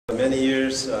many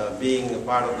years being a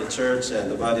part of the church and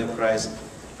the body of Christ,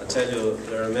 I tell you,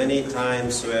 there are many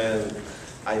times when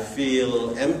I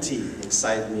feel empty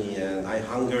inside me, and I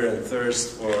hunger and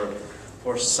thirst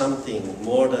for something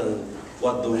more than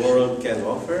what the world can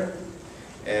offer.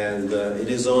 And it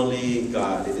is only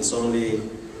God, it is only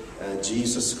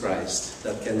Jesus Christ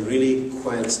that can really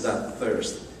quench that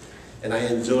thirst. And I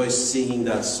enjoy singing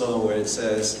that song where it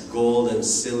says, gold and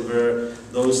silver,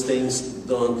 those things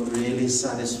don't really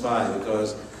satisfy,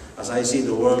 because as I see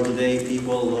the world today,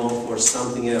 people long for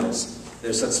something else.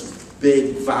 There's such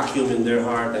big vacuum in their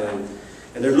heart, and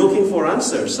they're looking for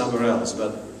answers somewhere else.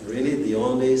 But really the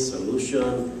only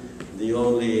solution, the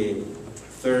only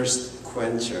thirst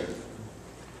quencher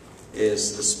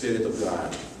is the Spirit of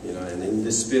God. You know, and in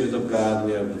the Spirit of God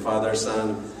we have the Father,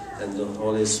 Son, and the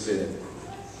Holy Spirit.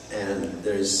 And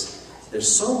there's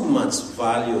so much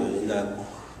value in that.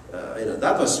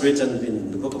 That was written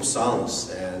in the book of Psalms,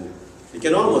 and you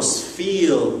can almost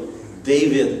feel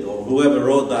David or whoever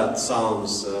wrote that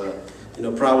Psalms,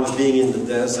 probably being in the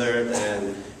desert,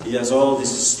 and he has all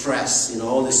this stress,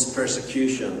 all this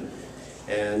persecution,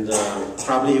 and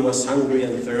probably he was hungry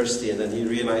and thirsty, and then he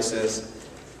realizes,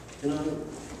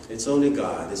 it's only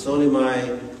God, it's only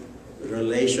my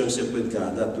relationship with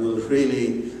God that will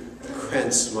really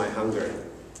quench my hunger.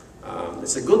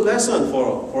 It's a good lesson for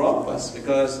all of us,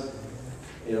 because,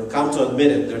 come to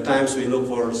admit it, there are times we look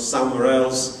for somewhere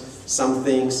else, some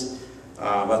things,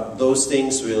 but those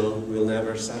things will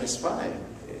never satisfy.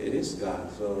 It is God.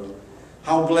 So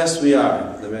how blessed we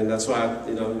are. I mean, that's why,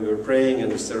 we were praying,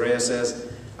 and Mr. Reyes says,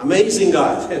 amazing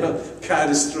God. God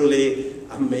is truly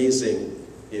amazing.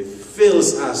 He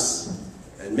fills us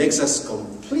and makes us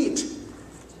complete.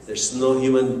 There's no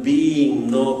human being,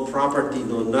 no property,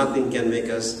 no nothing can make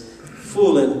us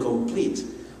full and complete.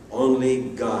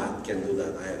 Only God can do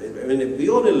that. I mean, if we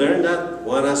only learn that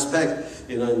one aspect,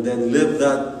 and then live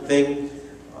that thing,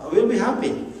 we'll be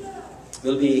happy.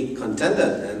 We'll be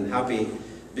contented and happy,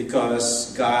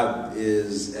 because God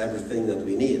is everything that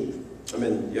we need. I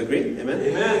mean, you agree? Amen?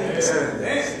 Amen.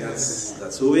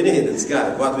 That's who we need. It's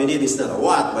God. What we need is not a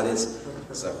what, but it's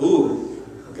a who.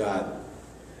 God.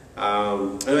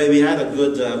 Anyway, we had a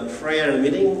good prayer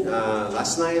meeting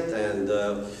last night, and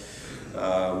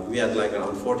we had like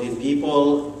around 14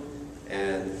 people,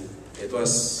 and it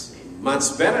was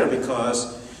much better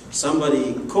because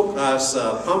somebody cooked us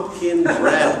pumpkin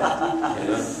bread.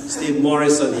 Steve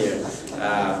Morrison here.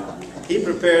 He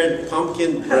prepared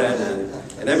pumpkin bread,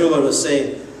 and everyone was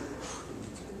saying,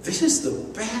 this is the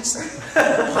best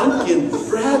pumpkin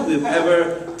bread we've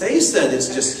ever tasted.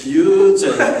 It's just huge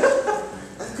and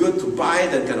good to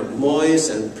bite and kind of moist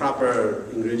and proper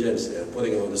ingredients.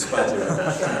 Putting it on the spot here.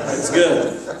 It's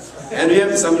good. And we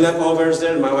have some leftovers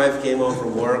there. My wife came home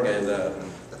from work, and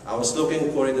I was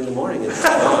looking for it in the morning. It's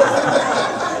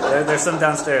gone. There's some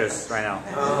downstairs right now.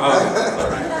 Oh, all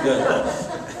right,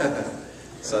 good.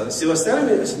 So she was telling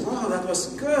me, wow, that was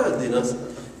good,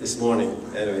 this morning.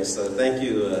 Anyway, so thank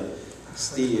you,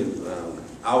 Steve.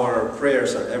 Our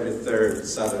prayers are every third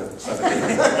Saturday. It's a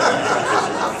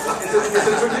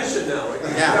tradition now.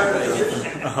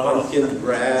 Yeah, pumpkin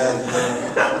bread,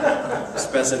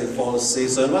 especially fall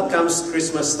season. What comes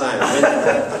Christmas time?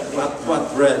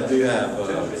 What bread do you have?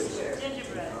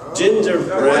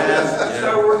 Gingerbread.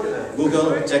 Yeah.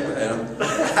 Google, check.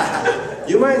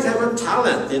 You might have a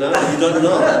talent, you don't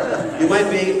know. You might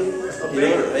be,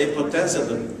 a potential,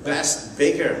 the best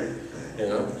baker,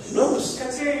 Who knows?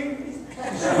 Ka-ching,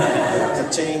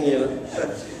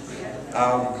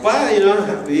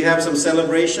 But, we have some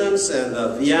celebrations, and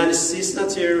Vianney is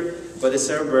not here, but it's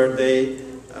her birthday,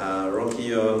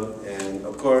 Ronquillo, and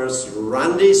of course,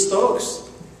 Randy Stokes.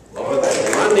 Over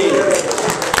there. Randy,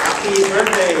 happy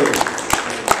birthday,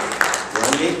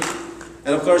 Randy.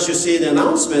 And of course, you see the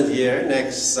announcement here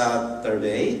next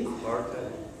Saturday.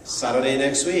 Saturday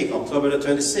next week, October the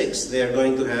 26th, they are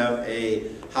going to have a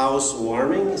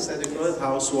housewarming, is that they call it?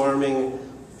 Housewarming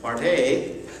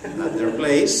party at their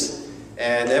place.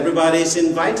 And everybody is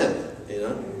invited,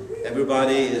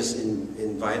 Everybody is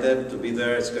invited to be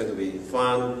there. It's going to be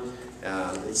fun.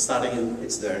 It's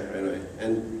there anyway.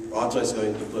 And Otto is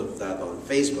going to put that on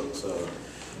Facebook. So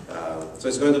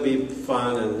it's going to be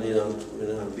fun, and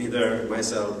be there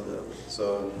myself.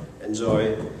 So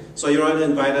enjoy. So you're all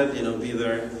invited. Be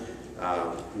there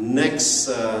next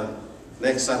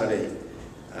Saturday.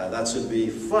 That should be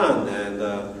fun, and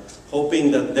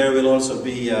hoping that there will also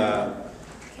be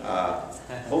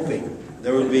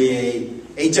there will be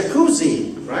a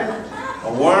jacuzzi, right?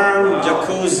 A warm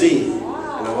jacuzzi,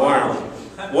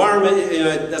 warm.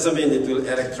 It doesn't mean it will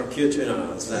electrocute you.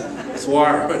 It's not. It's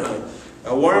warm.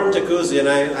 A warm jacuzzi, and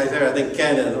I think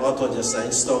Ken and Otto just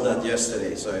installed that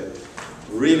yesterday. So it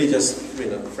really just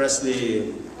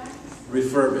freshly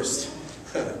refurbished.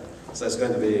 So it's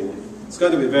going to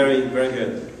be very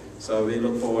good. So we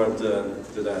look forward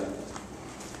to that.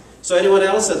 So anyone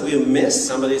else that we missed?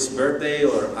 Somebody's birthday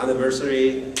or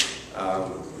anniversary?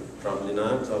 Probably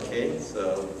not. Okay,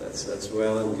 so that's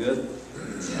well and good.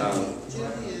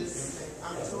 Judy is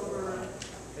October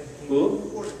Who?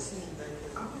 14th.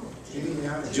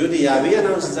 Judy, yeah, we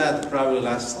announced that probably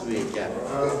last week. Yeah,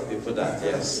 we put that.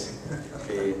 Yes,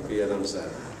 we announced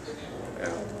that.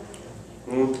 Yeah.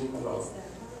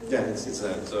 Yeah, it's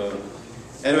that. So,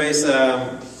 anyways,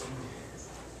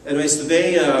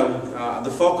 today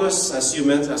the focus, as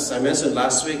I mentioned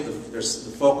last week, there's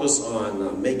the focus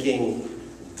on making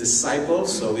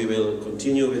disciples. So we will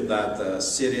continue with that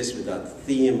series, with that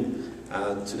theme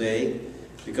today,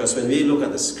 because when we look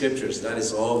at the scriptures, that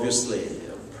is obviously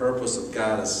the purpose of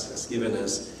God has given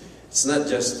us. It's not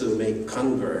just to make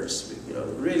converts.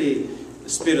 Really, the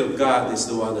Spirit of God is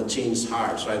the one that changes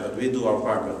hearts, right? But we do our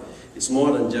part. But it's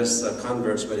more than just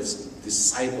converts, but it's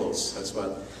disciples. That's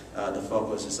what the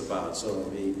focus is about.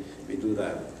 So we do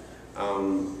that.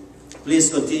 Please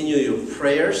continue your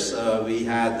prayers. We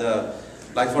had,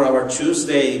 like for our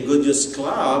Tuesday Good News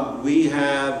Club, we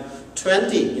have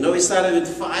 20. We started with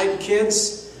 5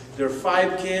 kids. There are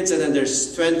 5 kids, and then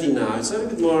there's 20 now. It's a little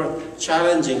bit more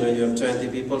challenging when you have 20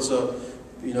 people. So,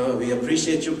 we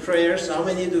appreciate your prayers. How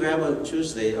many do we have on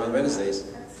Wednesdays?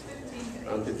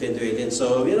 Around 15 to 18.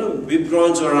 So, we've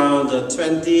grown to around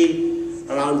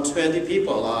 20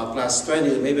 people, plus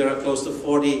 20, maybe around close to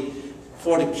 40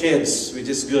 kids, which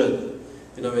is good.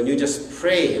 When you just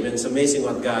pray, it's amazing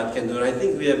what God can do. And I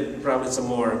think we have probably some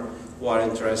more who are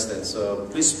interested. So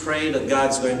please pray that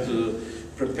God's going to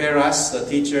prepare us, the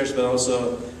teachers, but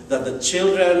also that the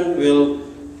children will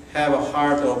have a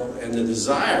heart and a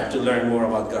desire to learn more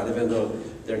about God, even though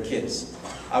they're kids.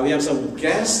 We have some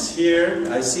guests here.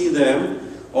 I see them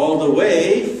all the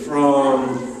way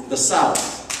from the south,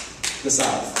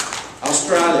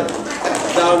 Australia,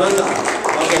 down under.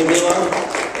 Okay, Mila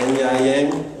and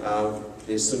Yang,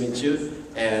 pleased to meet you.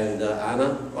 And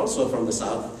Anna, also from the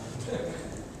south,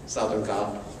 Southern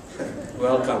Cal.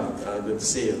 Welcome, good to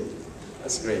see you.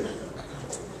 That's great.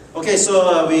 Okay,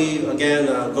 so we again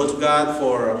go to God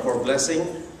for blessing.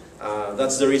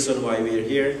 That's the reason why we are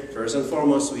here. First and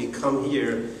foremost, we come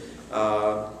here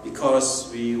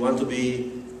because we want to be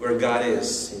where God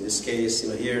is. In this case,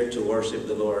 here to worship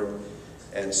the Lord.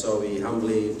 And so we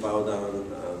humbly bow down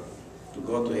to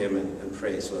go to Him and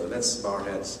pray. So let's bow our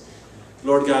heads.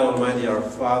 Lord God Almighty, our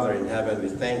Father in heaven, we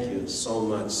thank you so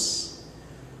much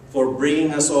for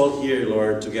bringing us all here,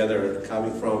 Lord, together,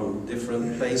 coming from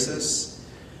different places.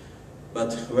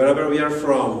 But wherever we are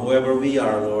from, whoever we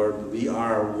are, Lord, we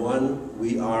are one,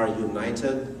 we are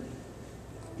united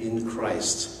in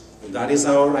Christ. And that is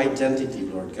our identity,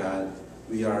 Lord God.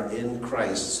 We are in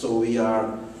Christ, so we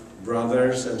are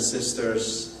brothers and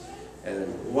sisters. And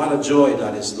what a joy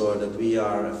that is, Lord, that we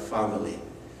are a family.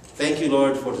 Thank you,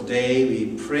 Lord, for today.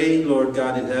 We pray, Lord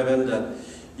God in heaven, that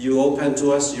you open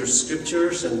to us your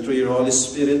scriptures, and through your Holy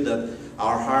Spirit that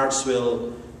our hearts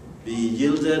will be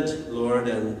yielded, Lord,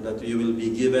 and that you will be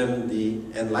given the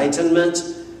enlightenment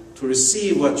to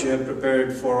receive what you have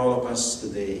prepared for all of us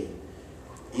today.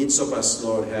 Each of us,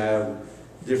 Lord, have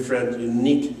different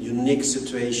unique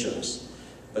situations,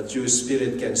 but your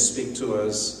Spirit can speak to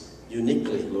us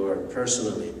uniquely, Lord,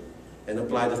 personally, and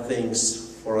apply the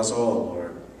things for us all,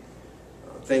 Lord.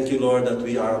 Thank you, Lord, that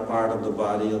we are a part of the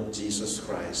body of Jesus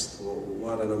Christ.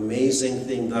 What an amazing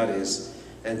thing that is.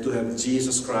 And to have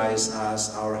Jesus Christ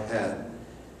as our head.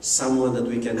 Someone that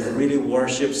we can really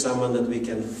worship, someone that we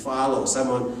can follow,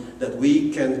 someone that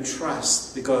we can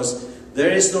trust. Because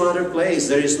there is no other place,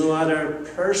 there is no other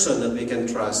person that we can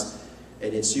trust.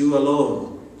 And it's you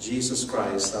alone, Jesus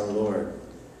Christ, our Lord,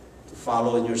 to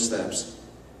follow in your steps.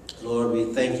 Lord,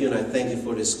 we thank you, and I thank you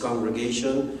for this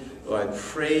congregation. Lord, I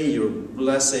pray your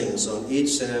blessings on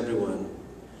each and every one.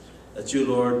 That you,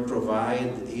 Lord,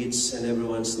 provide each and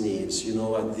everyone's needs. You know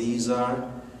what these are.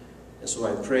 And so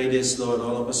I pray this, Lord,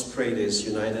 all of us pray this,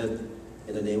 united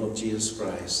in the name of Jesus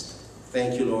Christ.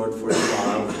 Thank you, Lord, for your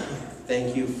love.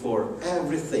 Thank you for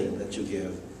everything that you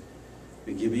give.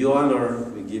 We give you honor,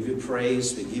 we give you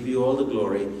praise, we give you all the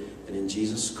glory. And in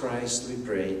Jesus Christ we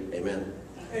pray. Amen.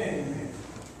 Amen.